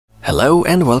Hello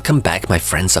and welcome back, my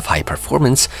friends of high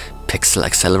performance pixel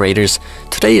accelerators.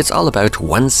 Today it's all about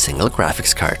one single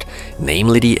graphics card,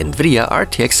 namely the NVIDIA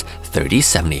RTX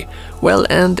 3070. Well,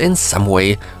 and in some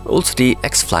way also the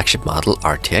X-flagship model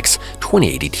RTX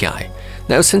 2080 Ti.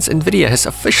 Now, since NVIDIA has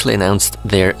officially announced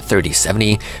their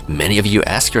 3070, many of you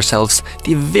ask yourselves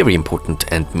the very important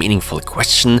and meaningful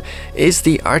question: is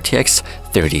the RTX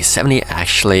 3070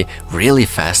 actually really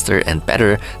faster and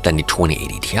better than the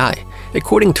 2080 Ti?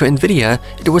 According to NVIDIA,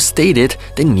 it was stated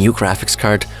the new graphics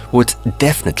card would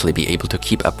definitely be able to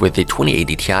keep up with the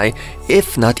 2080 Ti,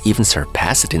 if not even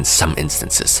surpass it in some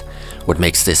instances. What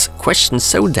makes this question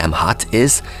so damn hot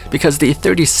is because the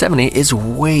 3070 is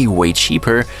way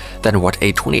cheaper than what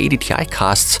a 2080 Ti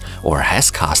costs or has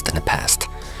cost in the past.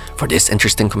 For this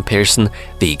interesting comparison,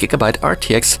 the GIGABYTE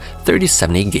RTX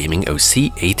 3070 Gaming OC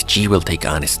 8G will take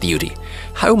on its duty.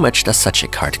 How much does such a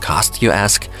card cost, you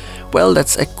ask? Well,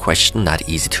 that's a question not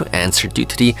easy to answer due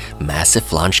to the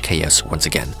massive launch chaos once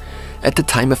again. At the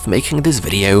time of making this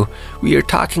video, we are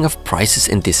talking of prices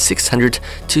in the $600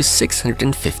 to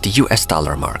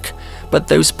 $650 mark. But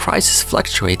those prices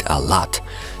fluctuate a lot,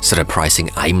 so the pricing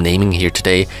I'm naming here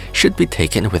today should be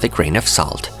taken with a grain of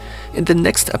salt. In the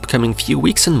next upcoming few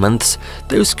weeks and months,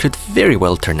 those could very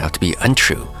well turn out to be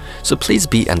untrue. So please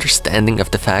be understanding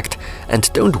of the fact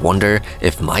and don't wonder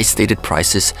if my stated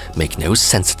prices make no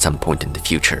sense at some point in the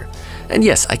future. And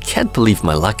yes, I can't believe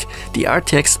my luck. The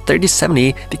RTX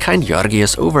 3070, the kind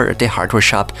Georgios over at the hardware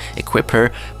shop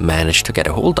Equipper managed to get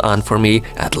a hold on for me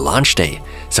at launch day,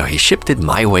 so he shipped it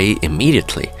my way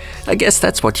immediately. I guess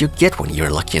that's what you get when you're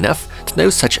lucky enough to know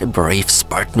such a brave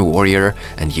Spartan warrior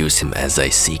and use him as a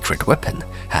secret weapon.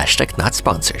 Hashtag not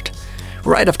sponsored.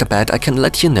 Right off the bat, I can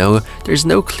let you know there's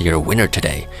no clear winner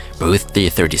today. Both the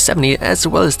 3070 as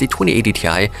well as the 2080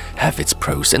 Ti have its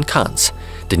pros and cons.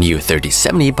 The new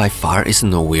 3070 by far is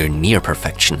nowhere near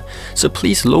perfection, so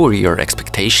please lower your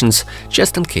expectations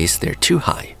just in case they're too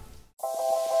high.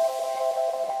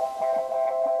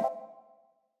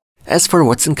 As for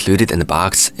what's included in the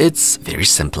box, it's very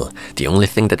simple. The only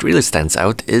thing that really stands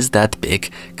out is that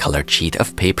big colored sheet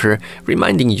of paper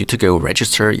reminding you to go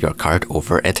register your card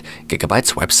over at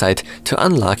GIGABYTE's website to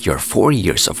unlock your 4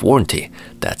 years of warranty.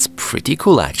 That's pretty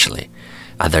cool actually.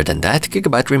 Other than that,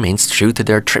 GIGABYTE remains true to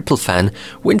their triple fan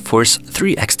WindForce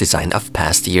 3X design of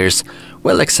past years,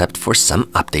 well, except for some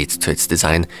updates to its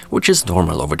design, which is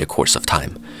normal over the course of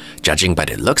time. Judging by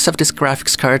the looks of this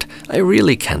graphics card, I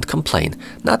really can't complain.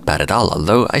 Not bad at all,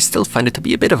 although I still find it to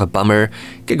be a bit of a bummer.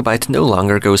 GIGABYTE no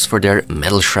longer goes for their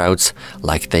metal shrouds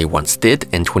like they once did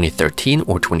in 2013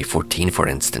 or 2014, for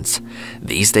instance.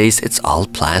 These days it's all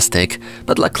plastic,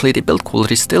 but luckily the build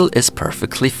quality still is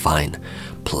perfectly fine.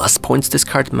 Plus points this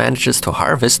card manages to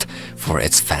harvest for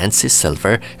its fancy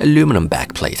silver aluminum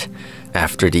backplate.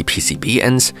 After the PCB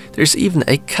ends, there's even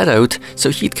a cutout so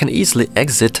heat can easily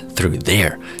exit through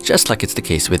there, just like it's the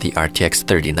case with the RTX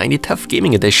 3090 Tough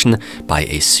Gaming Edition by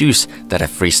ASUS that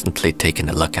I've recently taken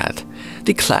a look at.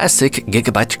 The classic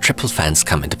GIGABYTE triple fans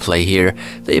come into play here.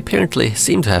 They apparently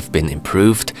seem to have been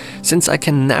improved, since I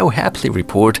can now happily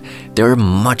report they're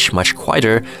much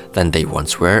quieter than they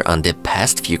once were on the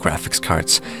past few graphics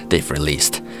cards they've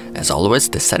released. As always,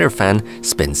 the center fan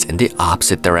spins in the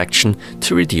opposite direction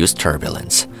to reduce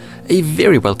turbulence. A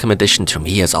very welcome addition to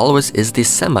me, as always, is the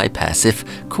semi-passive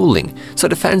cooling, so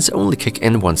the fans only kick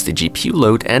in once the GPU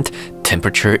load and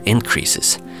temperature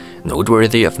increases.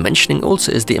 Noteworthy of mentioning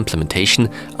also is the implementation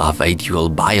of a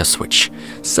dual Bioswitch,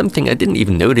 something I didn't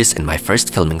even notice in my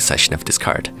first filming session of this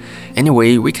card.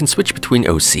 Anyway, we can switch between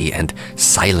OC and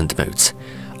silent modes.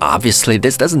 Obviously,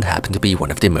 this doesn't happen to be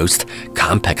one of the most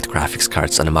compact graphics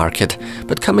cards on the market,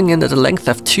 but coming in at a length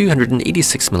of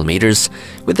 286mm,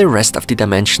 with the rest of the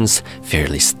dimensions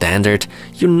fairly standard,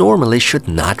 you normally should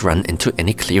not run into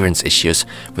any clearance issues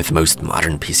with most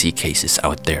modern PC cases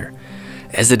out there.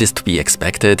 As it is to be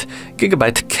expected,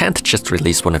 GIGABYTE can't just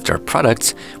release one of their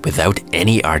products without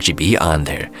any RGB on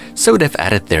there, so they've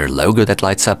added their logo that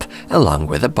lights up along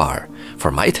with a bar.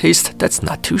 For my taste, that's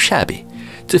not too shabby.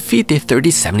 To feed the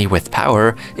 3070 with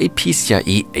power, a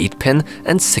PCIe 8-pin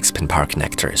and 6-pin power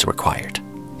connector is required.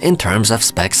 In terms of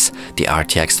specs, the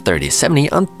RTX 3070,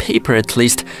 on paper at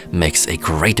least, makes a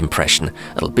great impression,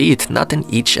 albeit not in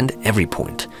each and every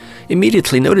point.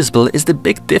 Immediately noticeable is the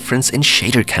big difference in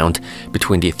shader count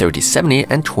between the 3070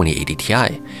 and 2080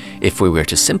 Ti. If we were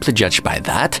to simply judge by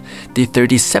that, the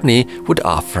 3070 would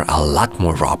offer a lot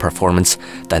more raw performance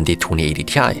than the 2080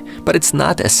 Ti, but it's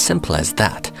not as simple as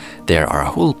that. There are a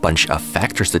whole bunch of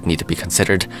factors that need to be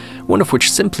considered, one of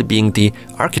which simply being the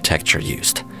architecture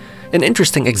used. An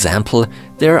interesting example,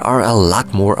 there are a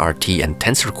lot more RT and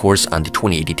Tensor cores on the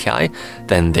 2080 Ti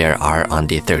than there are on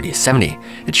the 3070.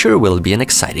 It sure will be an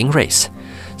exciting race.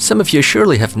 Some of you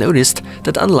surely have noticed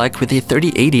that unlike with the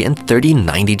 3080 and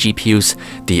 3090 GPUs,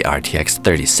 the RTX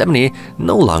 3070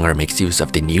 no longer makes use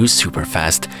of the new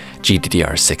super-fast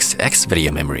GDDR6X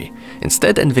video memory.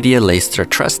 Instead, NVIDIA lays their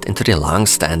trust into the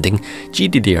long-standing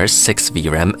GDDR6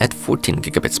 VRAM at 14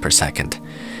 gigabits per second.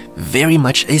 Very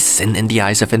much a sin in the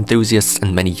eyes of enthusiasts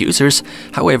and many users,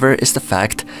 however, is the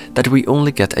fact that we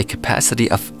only get a capacity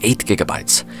of 8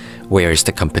 gigabytes. Whereas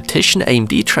the competition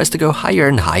AMD tries to go higher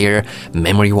and higher,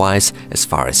 memory-wise, as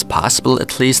far as possible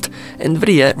at least,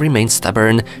 NVIDIA remains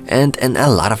stubborn and in a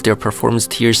lot of their performance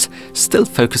tiers still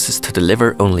focuses to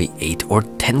deliver only 8 or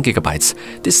 10 gigabytes,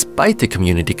 despite the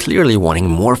community clearly wanting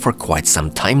more for quite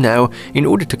some time now in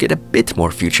order to get a bit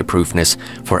more future-proofness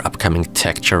for upcoming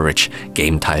texture-rich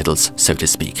game titles, so to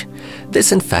speak.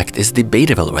 This in fact is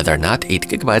debatable whether or not 8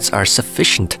 gigabytes are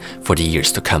sufficient for the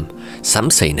years to come.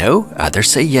 Some say no, others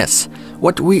say yes.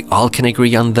 What we all can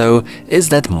agree on though is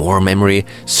that more memory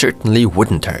certainly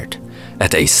wouldn't hurt.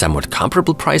 At a somewhat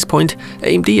comparable price point,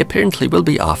 AMD apparently will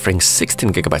be offering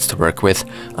 16 gigabytes to work with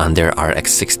on their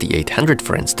RX 6800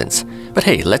 for instance. But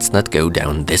hey, let's not go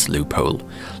down this loophole.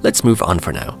 Let's move on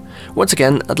for now. Once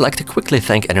again, I'd like to quickly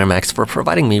thank Enermax for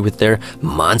providing me with their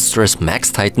monstrous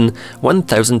Max Titan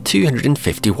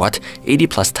 1250 watt 80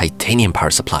 plus titanium power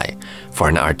supply. For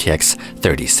an RTX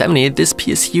 3070, this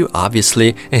PSU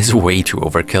obviously is way too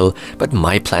overkill, but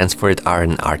my plans for it are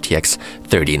an RTX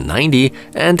 3090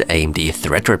 and AMD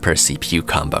Threadripper CPU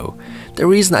combo. The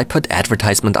reason I put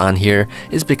advertisement on here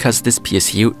is because this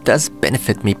PSU does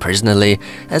benefit me personally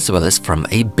as well as from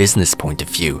a business point of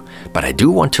view, but I do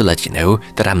want to let you know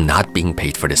that I'm not being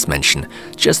paid for this mention,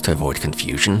 just to avoid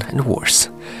confusion and wars.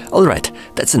 Alright,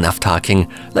 that's enough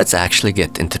talking, let's actually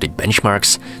get into the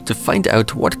benchmarks to find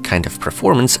out what kind of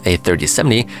performance a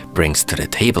 3070 brings to the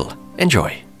table.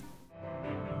 Enjoy!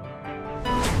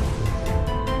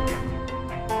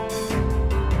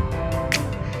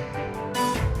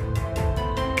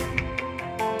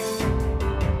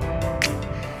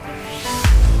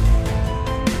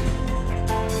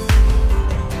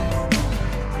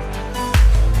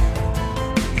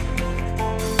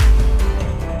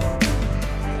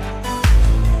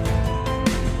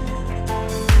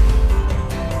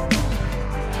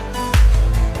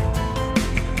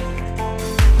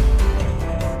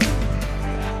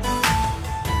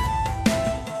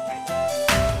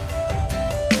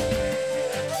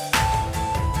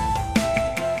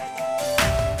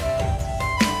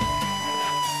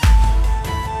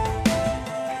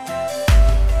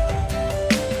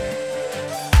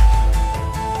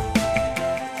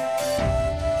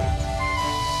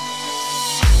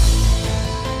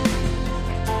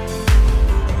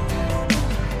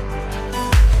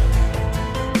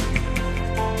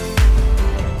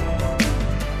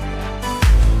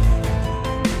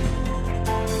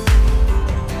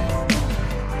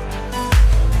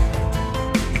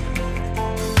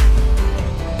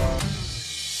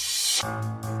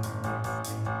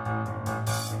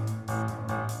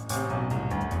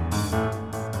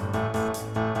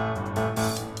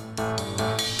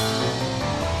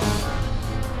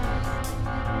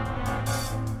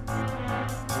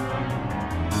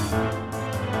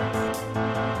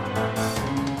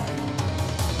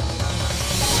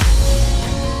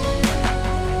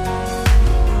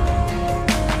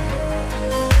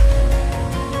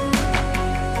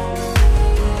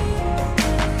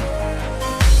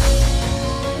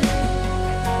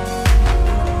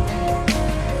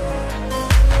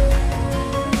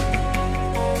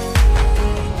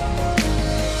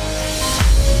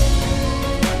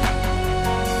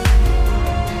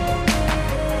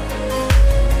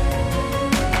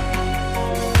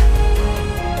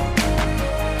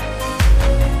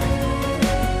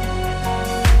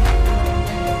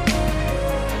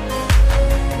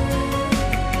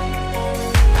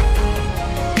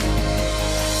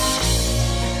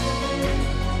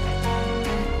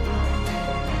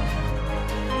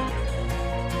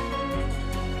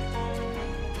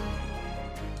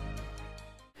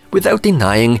 Without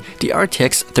denying, the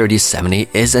RTX 3070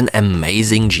 is an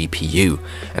amazing GPU,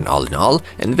 and all in all,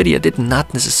 NVIDIA did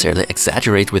not necessarily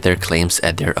exaggerate with their claims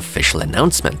at their official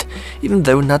announcement, even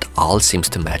though not all seems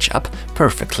to match up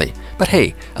perfectly. But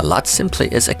hey, a lot simply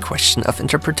is a question of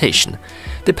interpretation.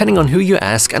 Depending on who you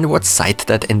ask and what site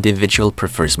that individual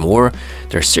prefers more,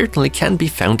 there certainly can be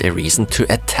found a reason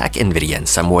to attack NVIDIA in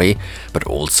some way, but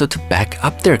also to back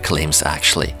up their claims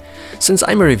actually. Since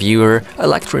I'm a reviewer, I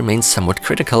like to remain somewhat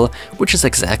critical, which is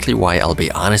exactly why I'll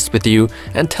be honest with you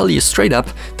and tell you straight up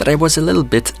that I was a little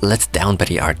bit let down by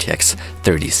the RTX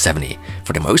 3070.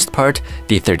 For the most part,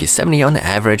 the 3070 on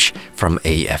average, from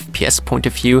a FPS point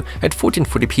of view at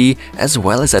 1440p as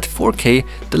well as at 4K,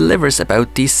 delivers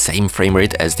about the same frame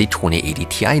rate as the 2080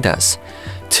 Ti does.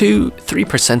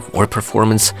 2–3% more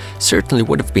performance certainly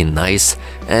would have been nice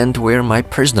and were my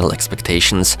personal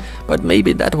expectations, but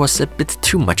maybe that was a bit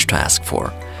too much to ask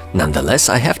for. Nonetheless,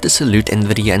 I have to salute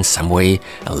NVIDIA in some way,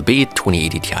 albeit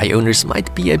 2080 Ti owners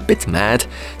might be a bit mad,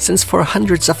 since for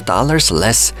hundreds of dollars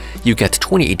less, you get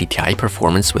 2080 Ti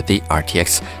performance with the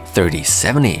RTX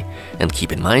 3070. And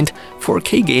keep in mind,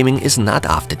 4K gaming is not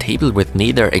off the table with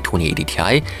neither a 2080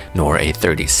 Ti nor a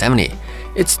 3070.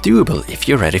 It's doable if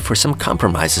you're ready for some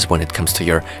compromises when it comes to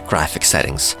your graphic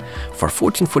settings. For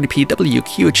 1440p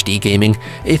WQHD gaming,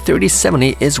 a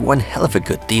 3070 is one hell of a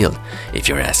good deal. If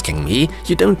you're asking me,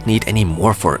 you don't need any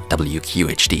more for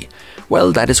WQHD.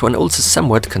 Well, that is one also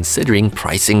somewhat considering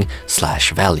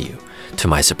pricing/value. To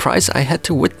my surprise, I had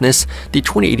to witness the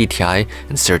 2080 Ti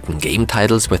in certain game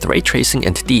titles with ray tracing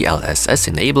and DLSS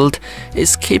enabled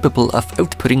is capable of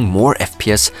outputting more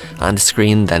FPS on the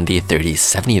screen than the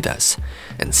 3070 does.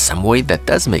 In some way that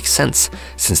does make sense,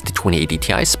 since the 2080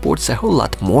 Ti sports a whole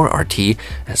lot more RT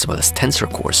as well as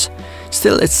tensor cores.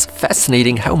 Still, it's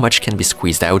fascinating how much can be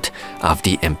squeezed out of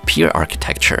the Ampere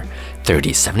architecture.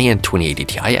 3070 and 2080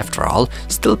 Ti, after all,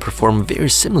 still perform very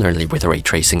similarly with ray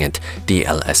tracing and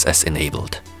DLSS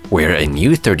enabled. Where a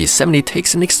new 3070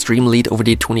 takes an extreme lead over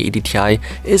the 2080 Ti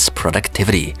is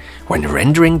productivity. When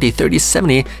rendering, the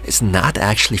 3070 is not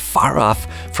actually far off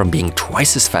from being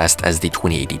twice as fast as the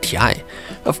 2080 Ti.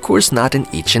 Of course, not in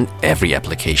each and every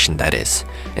application, that is.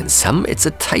 In some, it's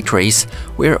a tight race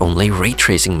where only ray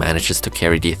tracing manages to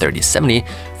carry the 3070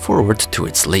 forward to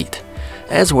its lead.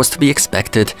 As was to be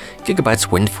expected, Gigabyte's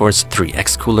WindForce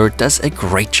 3X cooler does a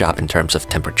great job in terms of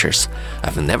temperatures.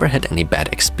 I've never had any bad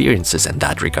experiences in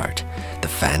that regard. The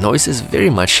fan noise is very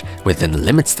much within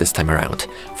limits this time around.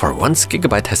 For once,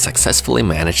 Gigabyte has successfully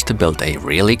managed to build a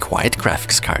really quiet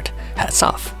graphics card. Hats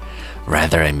off.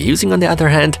 Rather amusing, on the other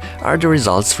hand, are the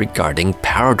results regarding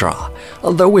power draw.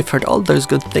 Although we've heard all those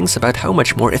good things about how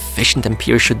much more efficient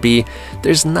Ampere should be,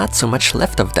 there's not so much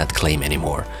left of that claim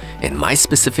anymore. In my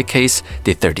specific case,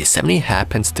 the 3070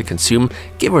 happens to consume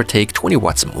give or take 20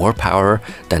 watts more power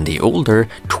than the older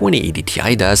 2080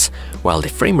 Ti does, while the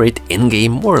frame rate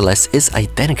in-game more or less is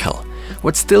identical.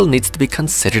 What still needs to be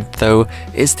considered though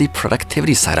is the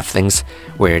productivity side of things,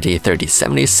 where the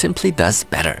 3070 simply does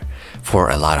better. For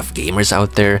a lot of gamers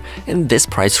out there, in this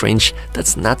price range,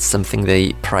 that's not something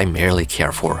they primarily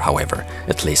care for, however,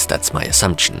 at least that's my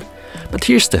assumption. But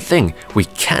here's the thing, we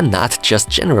cannot just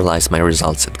generalize my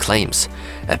results and claims.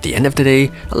 At the end of the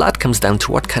day, a lot comes down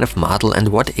to what kind of model and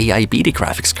what AIB the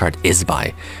graphics card is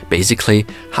by. Basically,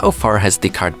 how far has the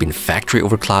card been factory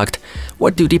overclocked,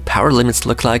 what do the power limits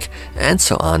look like, and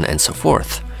so on and so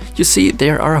forth. You see,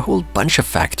 there are a whole bunch of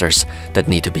factors that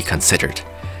need to be considered.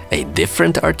 A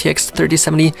different RTX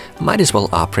 3070 might as well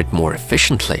operate more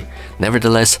efficiently.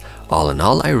 Nevertheless, all in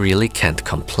all, I really can't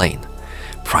complain.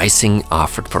 Pricing,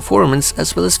 offered performance,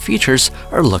 as well as features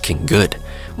are looking good.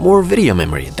 More video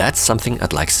memory, that's something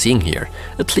I'd like seeing here.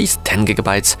 At least 10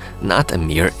 GB, not a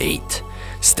mere 8.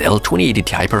 Still, 2080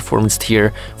 Ti performance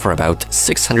tier for about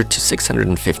 $600 to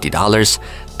 $650.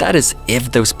 That is,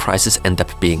 if those prices end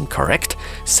up being correct,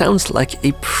 sounds like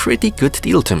a pretty good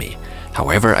deal to me.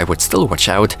 However, I would still watch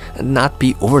out and not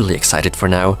be overly excited for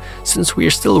now, since we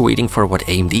are still waiting for what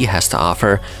AMD has to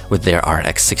offer with their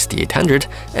RX 6800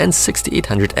 and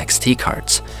 6800 XT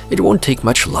cards. It won't take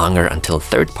much longer until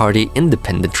third-party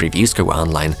independent reviews go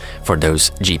online for those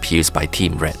GPUs by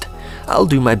Team Red. I'll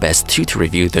do my best to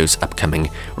review those upcoming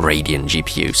Radeon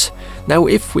GPUs. Now,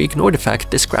 if we ignore the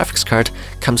fact this graphics card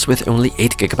comes with only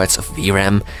 8 GB of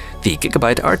VRAM, the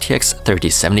Gigabyte RTX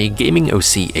 3070 Gaming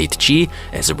OC 8G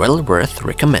is well worth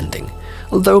recommending.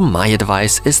 Although my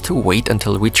advice is to wait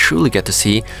until we truly get to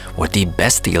see what the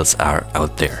best deals are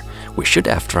out there. We should,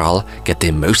 after all, get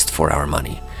the most for our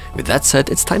money. With that said,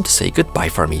 it's time to say goodbye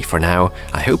for me for now.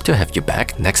 I hope to have you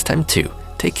back next time too.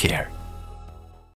 Take care.